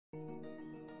Hello,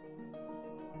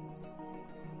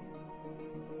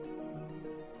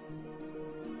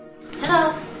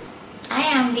 I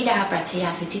am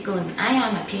Prachayasittikul. I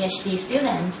am a PhD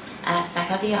student at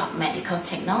Faculty of Medical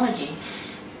Technology,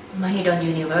 Herein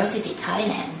University,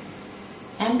 Thailand.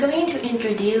 I'm going to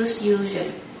introduce you to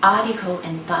the article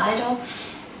entitled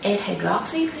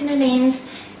 8-hydroxyquinolines,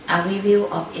 a review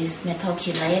of its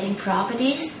metal-chelating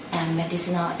properties and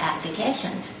medicinal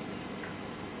applications.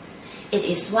 It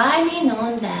is widely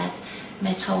known that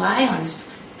metal ions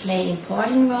play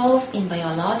important roles in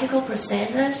biological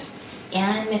processes,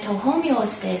 and metal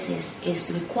homeostasis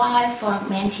is required for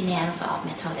maintenance of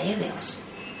metal levels.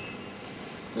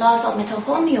 Loss of metal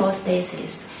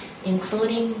homeostasis,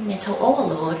 including metal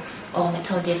overload or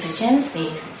metal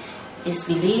deficiencies, is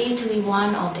believed to be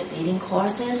one of the leading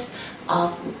causes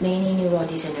of many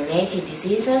neurodegenerative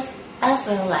diseases as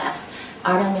well as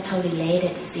other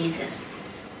metal-related diseases.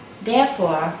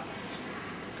 Therefore,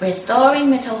 restoring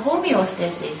metal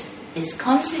homeostasis is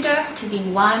considered to be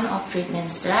one of treatment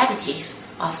strategies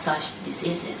of such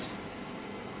diseases.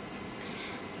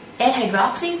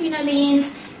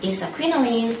 8-hydroxyquinolines is a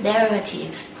quinolines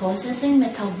derivative possessing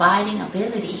metal binding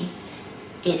ability.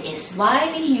 It is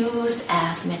widely used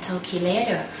as metal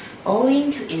chelator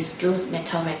owing to its good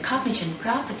metal recognition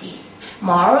property.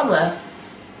 Moreover,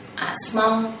 a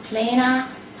small, planar,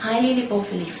 highly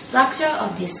lipophilic structure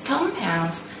of these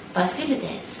compounds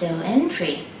facilitates cell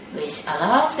entry, which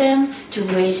allows them to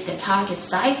reach the target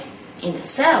site in the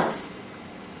cells.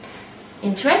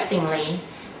 Interestingly,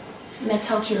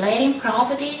 metal chelating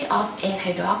property of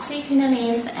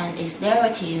 8-hydroxyquinolines and its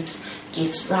derivatives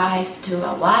gives rise to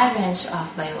a wide range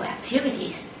of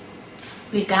bioactivities.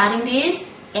 Regarding this,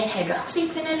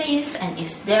 8-hydroxyquinolines and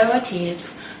its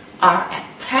derivatives are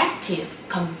attractive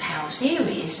compound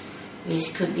series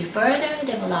which could be further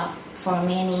developed for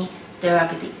many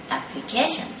therapeutic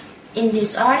applications. In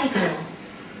this article,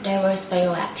 diverse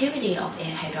bioactivity of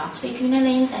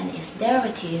 8-hydroxyquinolines and its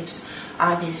derivatives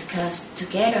are discussed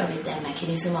together with their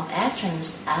mechanism of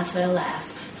actions as well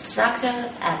as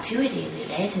structure-activity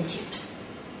relationships.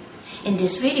 In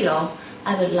this video,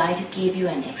 I would like to give you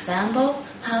an example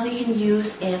how we can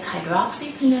use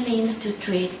 8-hydroxyquinolines to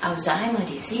treat Alzheimer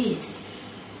disease.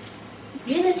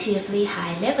 Relatively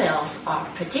high levels of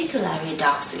particularly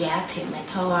redox reactive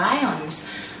metal ions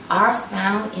are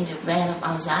found in the brain of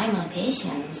Alzheimer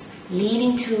patients,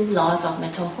 leading to loss of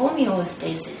metal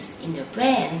homeostasis in the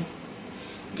brain.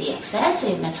 The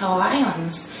excessive metal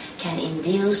ions can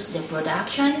induce the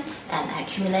production and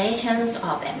accumulations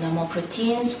of abnormal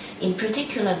proteins in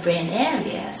particular brain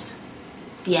areas.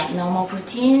 The abnormal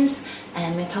proteins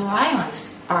and metal ions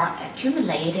are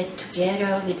accumulated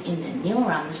together within the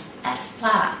neurons as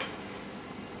plaque.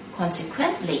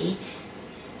 Consequently,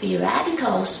 free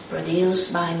radicals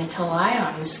produced by metal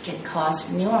ions can cause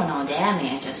neuronal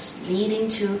damages, leading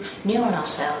to neuronal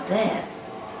cell death.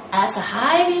 As a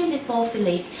highly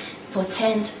lipophilic,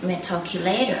 potent metal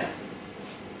chelator,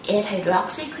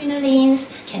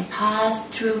 8-hydroxyquinolines can pass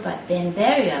through the blood-brain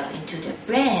barrier into the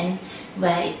brain,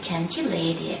 where it can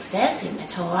chelate the excessive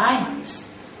metal ions,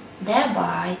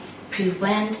 thereby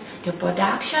prevent the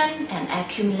production and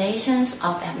accumulations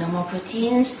of abnormal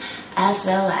proteins as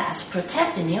well as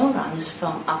protect the neurons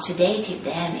from oxidative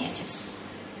damages.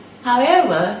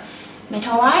 However,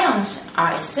 metal ions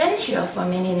are essential for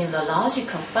many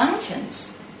neurological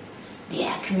functions. The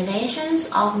accumulations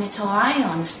of metal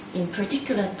ions in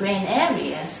particular brain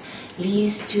areas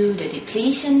leads to the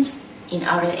depletions in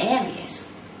other areas.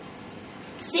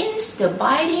 Since the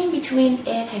binding between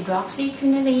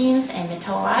 8-hydroxyquinolines and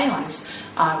metal ions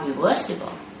are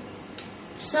reversible,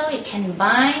 so it can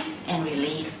bind and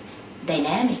release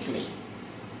dynamically.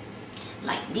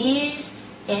 Like this,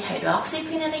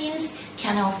 8-hydroxyquinolines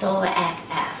can also act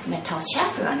as metal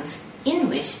chaperones, in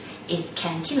which it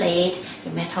can chelate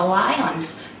the metal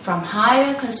ions from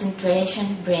higher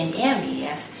concentration brain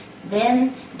areas,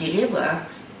 then deliver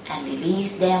and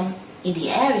release them in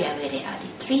the area where they are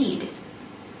depleted.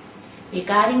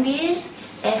 Regarding this,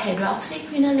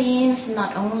 8-hydroxyquinolines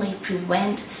not only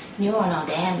prevent neuronal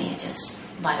damages,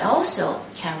 but also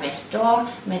can restore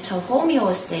metal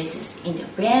homeostasis in the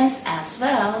brains as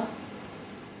well.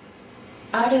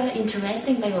 Other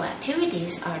interesting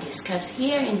bioactivities are discussed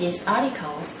here in these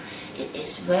articles. It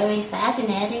is very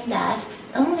fascinating that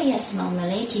only a small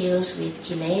molecules with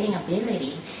chelating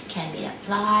ability can be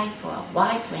applied for a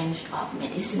wide range of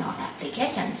medicinal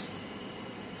applications.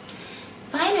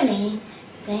 Finally,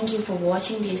 thank you for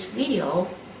watching this video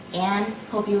and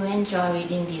hope you enjoy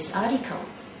reading this article.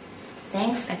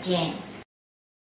 Thanks again.